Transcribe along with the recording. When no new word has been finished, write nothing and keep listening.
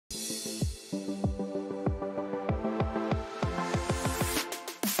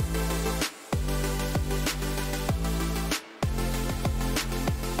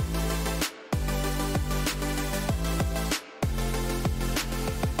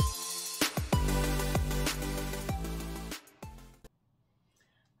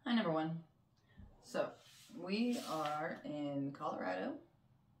Hi, number one. So we are in Colorado.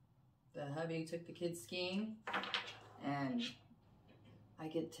 The hubby took the kids skiing and I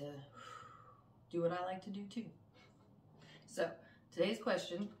get to do what I like to do too. So today's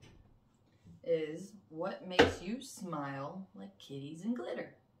question is, what makes you smile like kitties and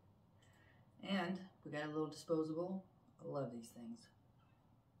glitter? And we got a little disposable. I love these things.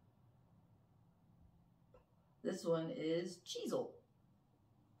 This one is Cheezel.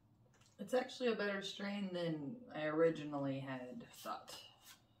 It's actually a better strain than I originally had thought.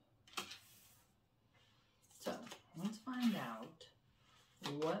 So let's find out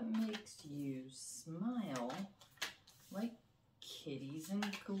what makes you smile like kitties and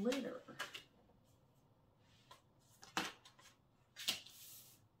glitter.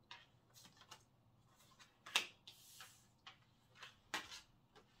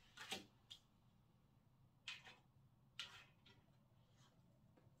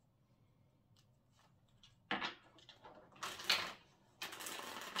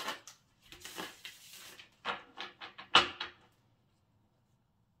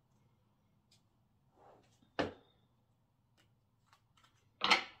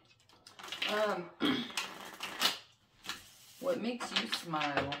 What makes you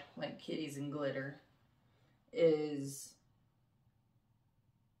smile like kitties and glitter is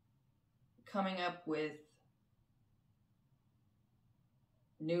coming up with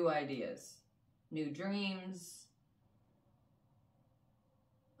new ideas, new dreams,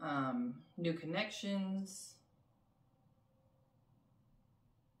 new connections.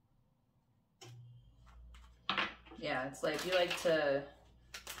 Yeah, it's like you like to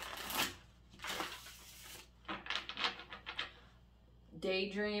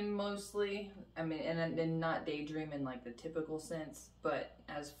daydream mostly. I mean, and not daydream in like the typical sense, but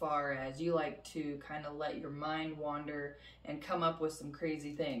as far as you like to kind of let your mind wander and come up with some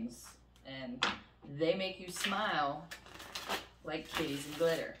crazy things, and they make you smile like kitties and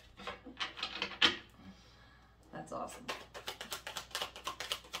glitter. That's awesome.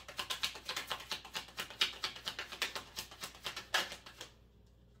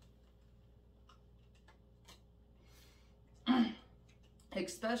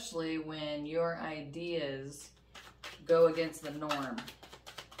 Especially when your ideas go against the norm.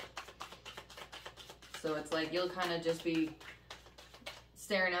 So it's like you'll kind of just be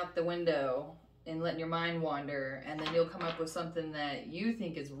staring out the window and letting your mind wander, and then you'll come up with something that you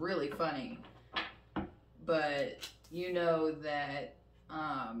think is really funny. But you know that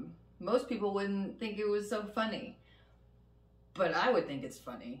most people wouldn't think it was so funny. But I would think it's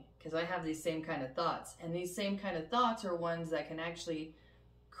funny because I have these same kind of thoughts. And these same kind of thoughts are ones that can actually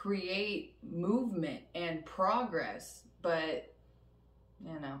create movement and progress. But,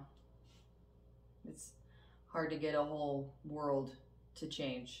 you know, it's hard to get a whole world to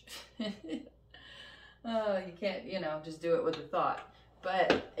change. You can't, you know, just do it with a thought.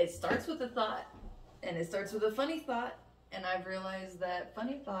 But it starts with a thought, and it starts with a funny thought. And I've realized that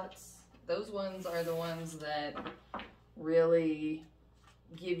funny thoughts, those ones are the ones that really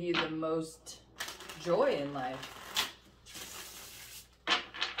give you the most joy in life.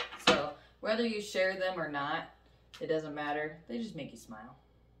 So whether you share them or not, it doesn't matter. They just make you smile.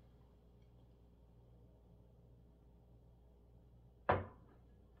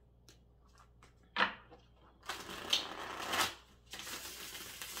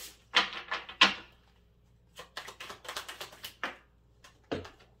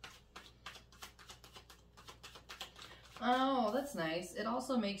 Oh, that's nice. It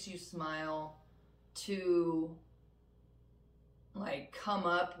also makes you smile to like come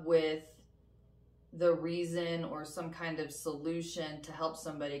up with the reason or some kind of solution to help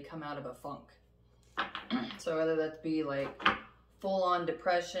somebody come out of a funk. So whether that be like full-on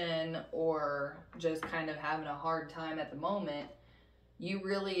depression or just kind of having a hard time at the moment, you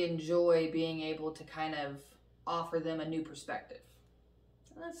really enjoy being able to kind of offer them a new perspective.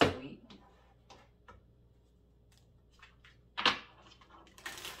 That's sweet.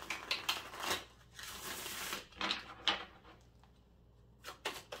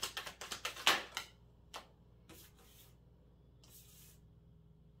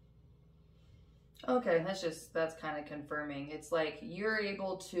 Okay, that's kind of confirming. It's like you're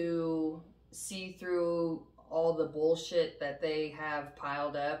able to see through all the bullshit that they have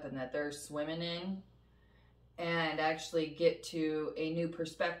piled up and that they're swimming in, and actually get to a new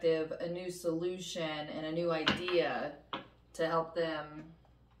perspective, a new solution, and a new idea to help them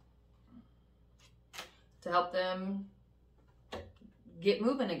get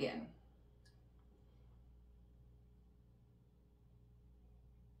moving again.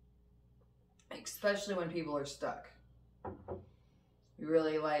 especially when people are stuck. You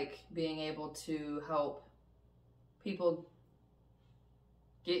really like being able to help people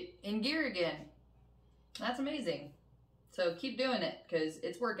get in gear again. That's amazing. So keep doing it because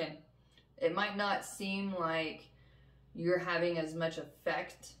it's working. It might not seem like you're having as much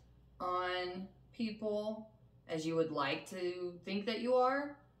effect on people as you would like to think that you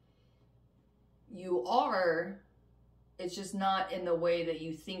are. You are, it's just not in the way that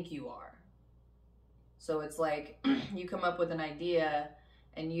you think you are. So it's like you come up with an idea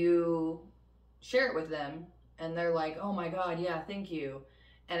and you share it with them and they're like, oh my God, yeah, thank you.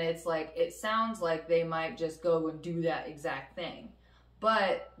 And it's like, it sounds like they might just go and do that exact thing,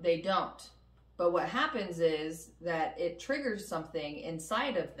 but they don't. But what happens is that it triggers something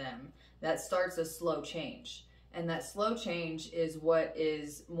inside of them that starts a slow change. And that slow change is what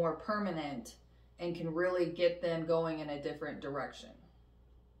is more permanent and can really get them going in a different direction.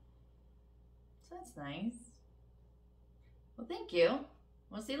 So that's nice. Well, thank you.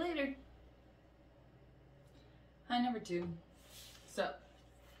 We'll see you later. Hi, number 2. So,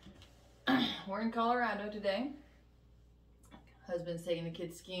 we're in Colorado today. Husband's taking the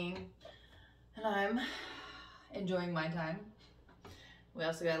kids skiing, and I'm enjoying my time. We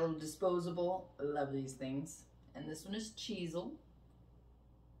also got a little disposable. I love these things. And this one is Cheezel.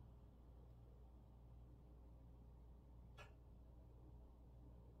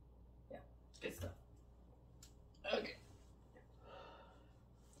 Yeah, good stuff. Okay.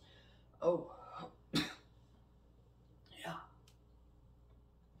 Oh. Yeah.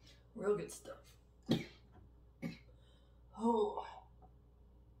 Real good stuff. Oh.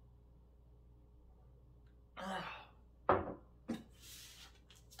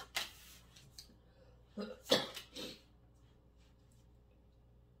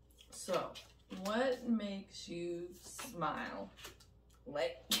 So, what makes you smile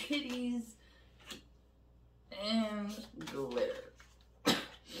like kitties and glitter?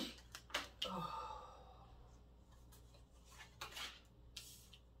 Oh.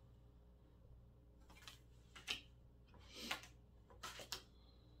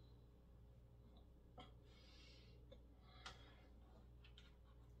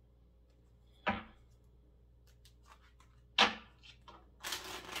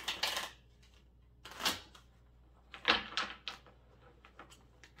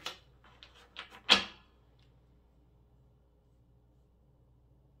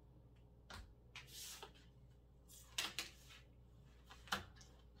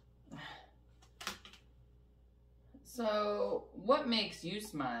 So, what makes you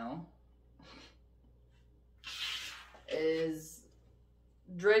smile is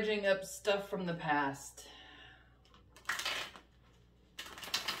dredging up stuff from the past.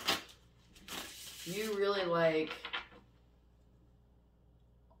 You really like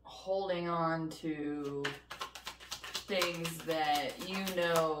holding on to things that you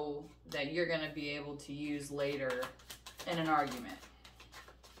know that you're going to be able to use later in an argument.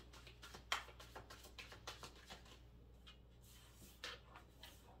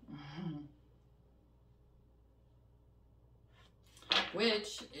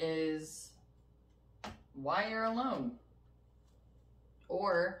 Which is why you're alone.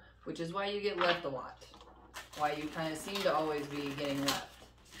 Or, which is why you get left a lot. Why you kind of seem to always be getting left.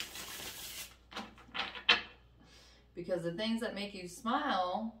 Because the things that make you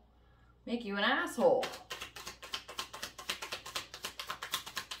smile make you an asshole.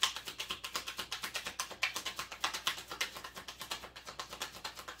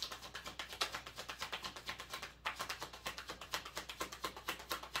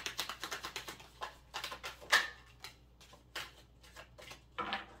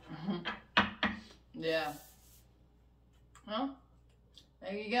 Yeah. Well,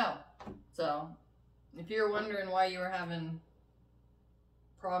 there you go. So, if you're wondering why you were having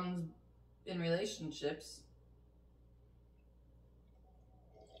problems in relationships,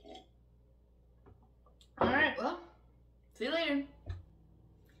 alright, well, see you later.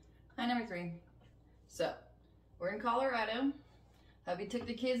 Hi, number 3. So, we're in Colorado. Hubby took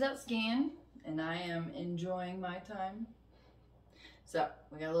the kids out skiing, and I am enjoying my time. So,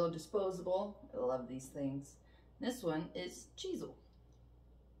 we got a little disposable. I love these things. This one is Cheezel.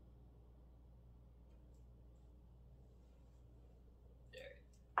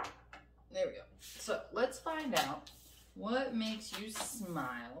 There we go. So, let's find out what makes you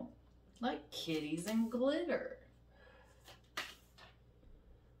smile like kitties and glitter.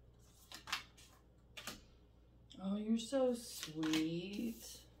 Oh, you're so sweet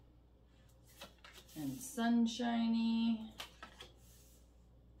and sunshiny.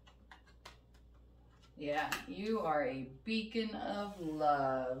 Yeah, you are a beacon of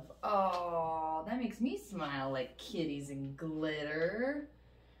love. Oh, that makes me smile like kitties and glitter.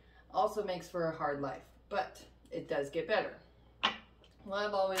 Also makes for a hard life, but it does get better.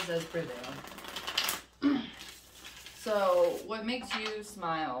 Love always does prevail. So what makes you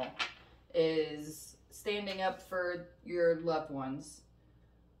smile is standing up for your loved ones,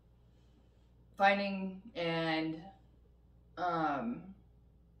 finding and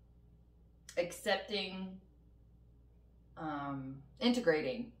accepting,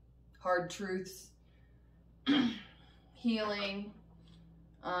 integrating hard truths, healing,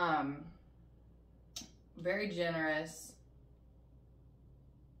 very generous,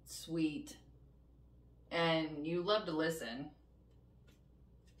 sweet, and you love to listen.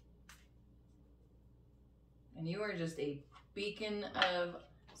 And you are just a beacon of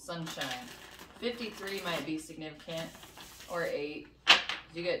sunshine. 53 might be significant, or 8.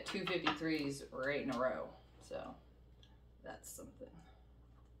 You get 2 53s right in a row. So that's something.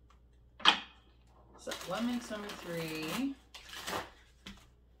 So what makes number 3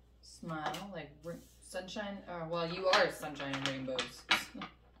 smile like sunshine? Well, you are sunshine and rainbows.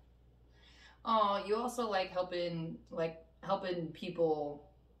 Oh, you also like helping people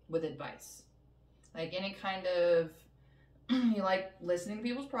with advice. Like any kind of, you like listening to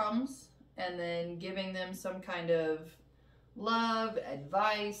people's problems and then giving them some kind of love,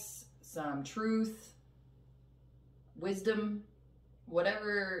 advice, some truth, wisdom,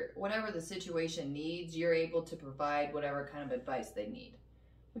 whatever the situation needs, you're able to provide whatever kind of advice they need,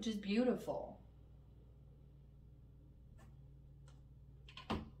 which is beautiful.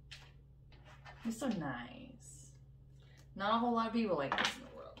 It's so nice. Not a whole lot of people like this in the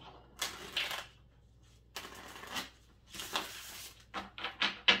world.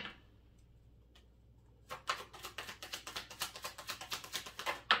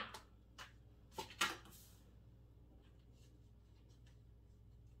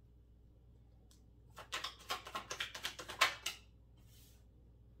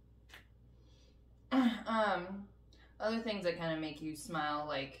 Other things that kind of make you smile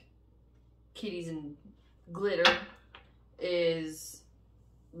like kitties and glitter is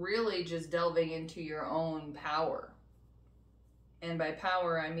really just delving into your own power. And by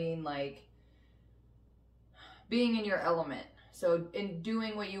power, I mean like being in your element. So in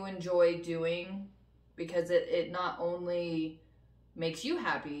doing what you enjoy doing, because it not only makes you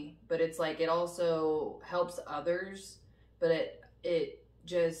happy, but it's like it also helps others, but it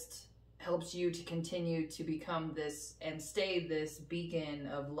just helps you to continue to become this and stay this beacon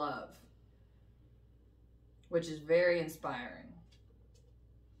of love, which is very inspiring.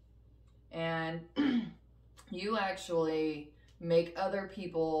 And you actually make other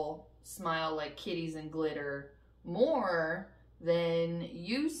people smile like kitties and glitter more than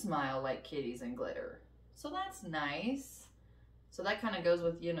you smile like kitties and glitter. So that's nice. So that kind of goes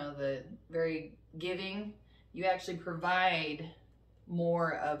with, you know, the very giving. You actually provide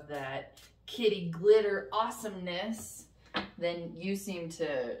more of that kitty glitter awesomeness than you seem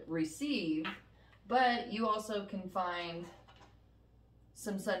to receive, but you also can find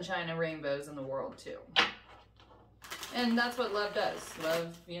some sunshine and rainbows in the world too. And that's what love does.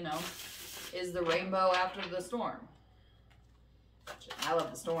 Love, you know, is the rainbow after the storm. I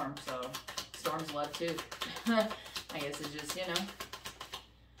love the storm, so storms love too. I guess it just, you know,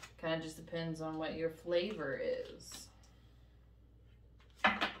 kind of just depends on what your flavor is.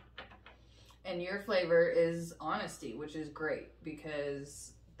 And your flavor is honesty, which is great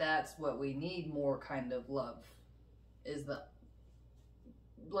because that's what we need more kind of love, is the,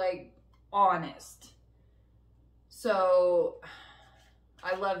 like, honest. So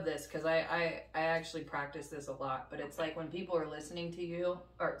I love this because I actually practice this a lot, but it's like when people are listening to you,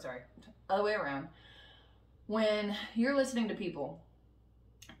 or sorry, other way around. When you're listening to people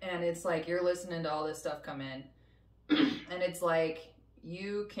and it's like you're listening to all this stuff come in and it's like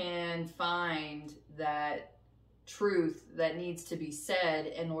you can find that truth that needs to be said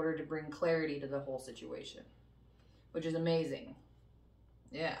in order to bring clarity to the whole situation, which is amazing.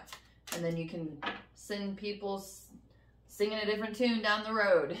 Yeah. And then you can send people singing a different tune down the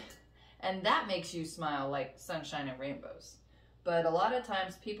road, and that makes you smile like sunshine and rainbows. But a lot of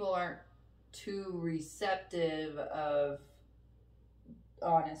times people aren't too receptive of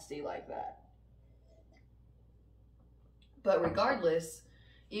honesty like that. But regardless,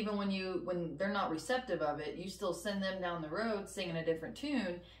 even when they're not receptive of it, you still send them down the road singing a different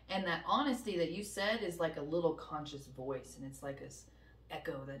tune, and that honesty that you said is like a little conscious voice, and it's like this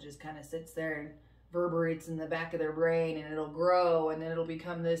echo that just kind of sits there and reverberates in the back of their brain, and it'll grow, and then it'll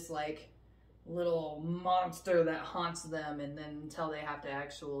become this like little monster that haunts them, and then until they have to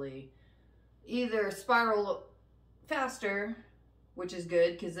actually either spiral faster, which is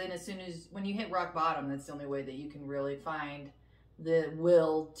good, because then as soon as, when you hit rock bottom, that's the only way that you can really find the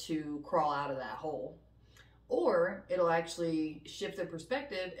will to crawl out of that hole. Or it'll actually shift their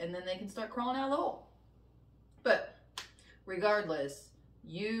perspective and then they can start crawling out of the hole. But regardless,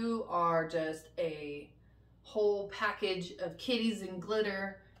 you are just a whole package of kitties and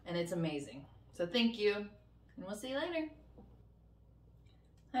glitter, and it's amazing. So thank you, and we'll see you later.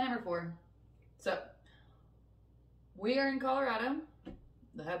 Hi, number 4. So we are in Colorado.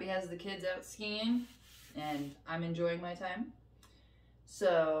 The hubby has the kids out skiing, and I'm enjoying my time.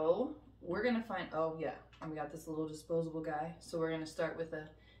 So we're gonna find, oh yeah, and we got this little disposable guy. So we're gonna start with a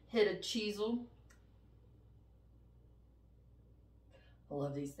hit of Cheezel. I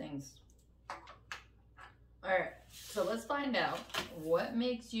love these things. All right, so let's find out what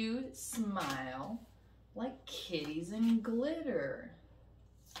makes you smile like kitties and glitter.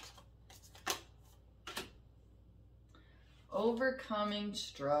 Overcoming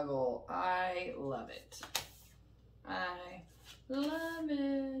struggle. I love it. I love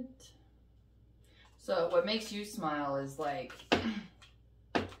it. So what makes you smile is like,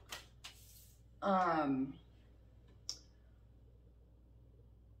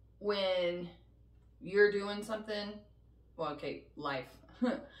 when you're doing something, well, okay, life,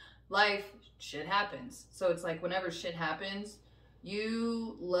 life, shit happens. So it's like whenever shit happens,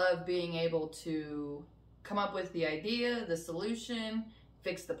 you love being able to come up with the idea, the solution,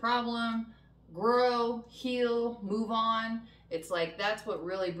 fix the problem, grow, heal, move on. It's like, that's what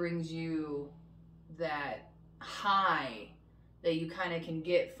really brings you that high that you kind of can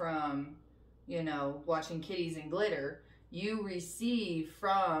get from, you know, watching kitties and glitter. You receive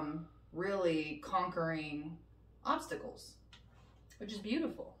from really conquering obstacles, which is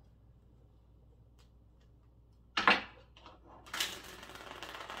beautiful.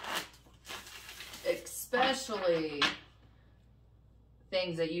 Especially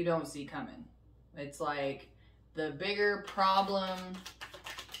things that you don't see coming. It's like the bigger problem,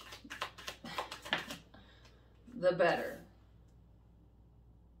 the better.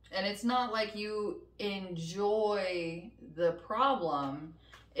 And it's not like you enjoy the problem.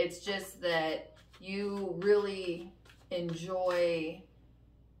 It's just that you really enjoy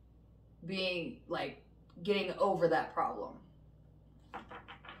being like getting over that problem.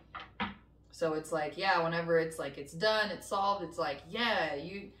 So it's like, yeah, whenever it's like it's done, it's solved, it's like, yeah,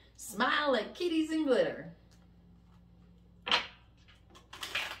 you smile like kitties and glitter.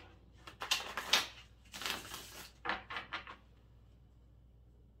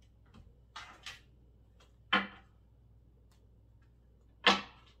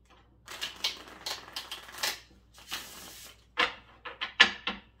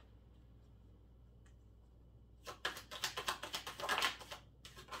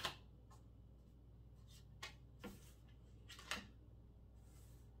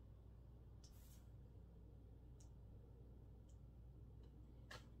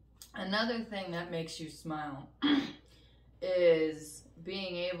 Another thing that makes you smile is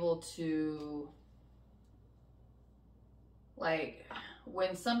being able to, like,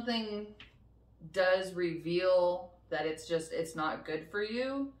 when something does reveal that it's not good for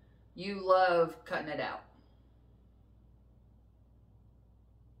you, you love cutting it out.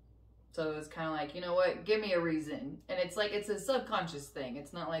 So it's kind of like, you know what, give me a reason. And it's like, it's a subconscious thing.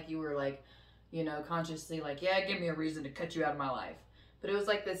 It's not like you were like, you know, consciously like, yeah, give me a reason to cut you out of my life. But it was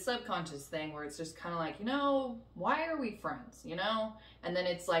like this subconscious thing where it's just kind of like, you know, why are we friends, you know? And then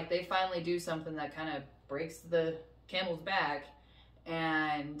it's like they finally do something that kind of breaks the camel's back,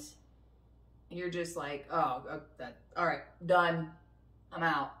 and you're just like, oh, all right, done, I'm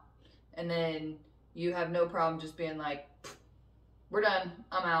out. And then you have no problem just being like, we're done,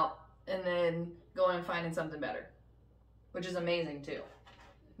 I'm out, and then going and finding something better, which is amazing too.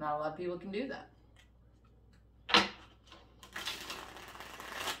 Not a lot of people can do that.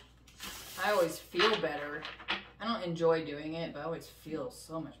 I always feel better. I don't enjoy doing it, but I always feel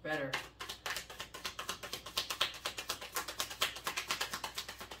so much better.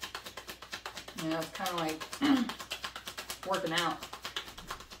 You know, it's kind of like working out.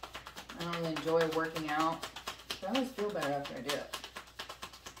 I don't really enjoy working out, but I always feel better after I do it.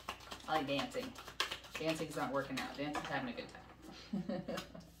 I like dancing. Dancing's not working out. Dancing's having a good time.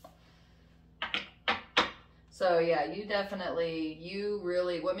 So yeah, you definitely, you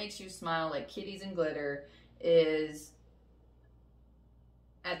really, what makes you smile like kitties and glitter is,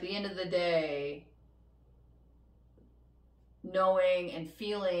 at the end of the day, knowing and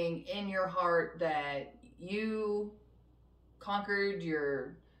feeling in your heart that you conquered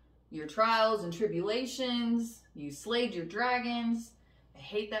your trials and tribulations, you slayed your dragons,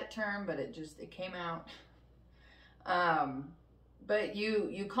 hate that term, but it came out. But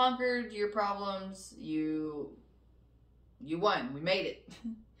you conquered your problems. You won. We made it.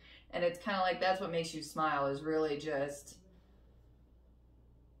 And it's kind of like, that's what makes you smile, is really just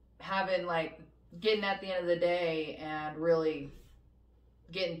having, like, getting at the end of the day and really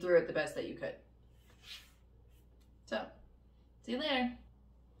getting through it the best that you could. So, see you later.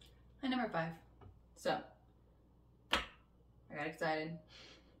 Hi, number 5. So, I got excited.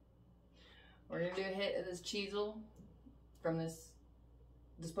 We're gonna do a hit of this Cheezel from this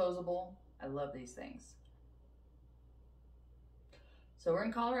disposable. I love these things. So we're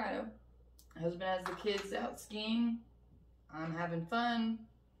in Colorado. My husband has the kids out skiing. I'm having fun.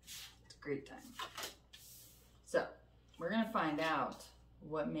 It's a great time. So we're gonna find out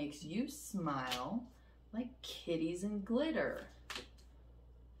what makes you smile like kitties and glitter.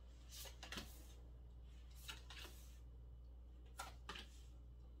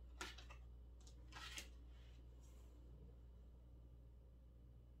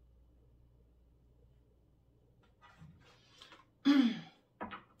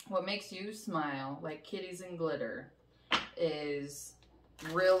 What makes you smile like kitties and glitter is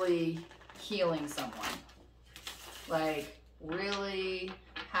really healing someone. Like really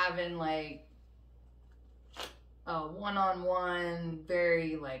having like a one-on-one,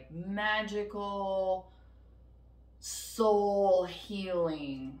 very like magical, soul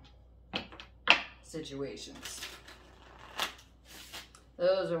healing situations.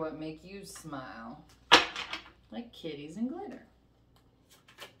 Those are what make you smile like kitties and glitter.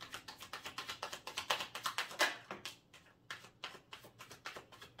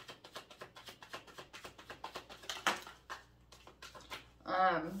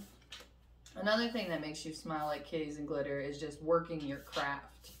 Another thing that makes you smile like kitties and glitter is just working your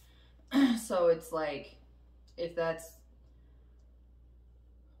craft. So it's like, if that's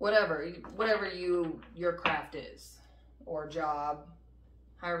whatever your craft is, or job,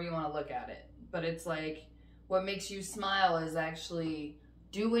 however you want to look at it. But it's like, what makes you smile is actually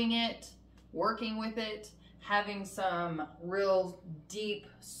doing it, working with it, having some real deep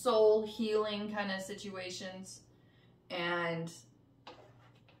soul healing kind of situations, and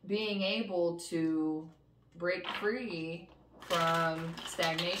being able to break free from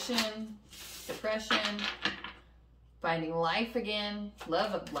stagnation, depression, finding life again,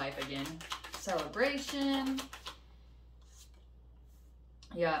 love of life again, celebration.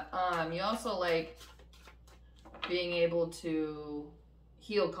 Yeah, you also like being able to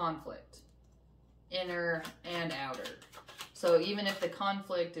heal conflict, inner and outer. So even if the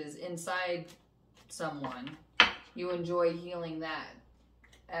conflict is inside someone, you enjoy healing that,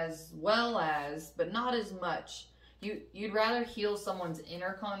 as well as, but not as much. You'd rather heal someone's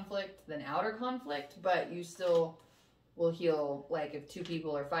inner conflict than outer conflict, but you still will heal. Like if two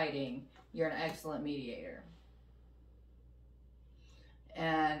people are fighting, you're an excellent mediator.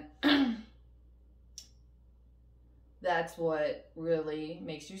 And that's what really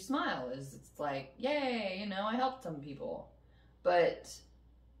makes you smile, is it's like, yay, you know, I helped some people. But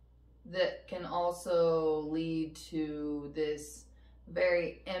that can also lead to this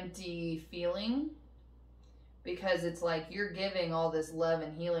very empty feeling, because it's like you're giving all this love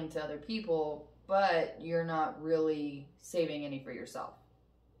and healing to other people, but you're not really saving any for yourself.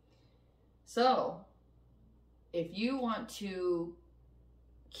 So if you want to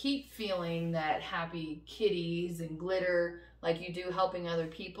keep feeling that happy kitties and glitter like you do helping other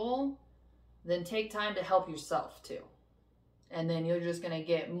people, then take time to help yourself too. And then you're just going to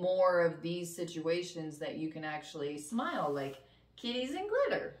get more of these situations that you can actually smile like kitties and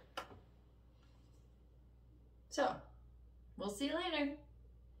glitter. So, we'll see you later.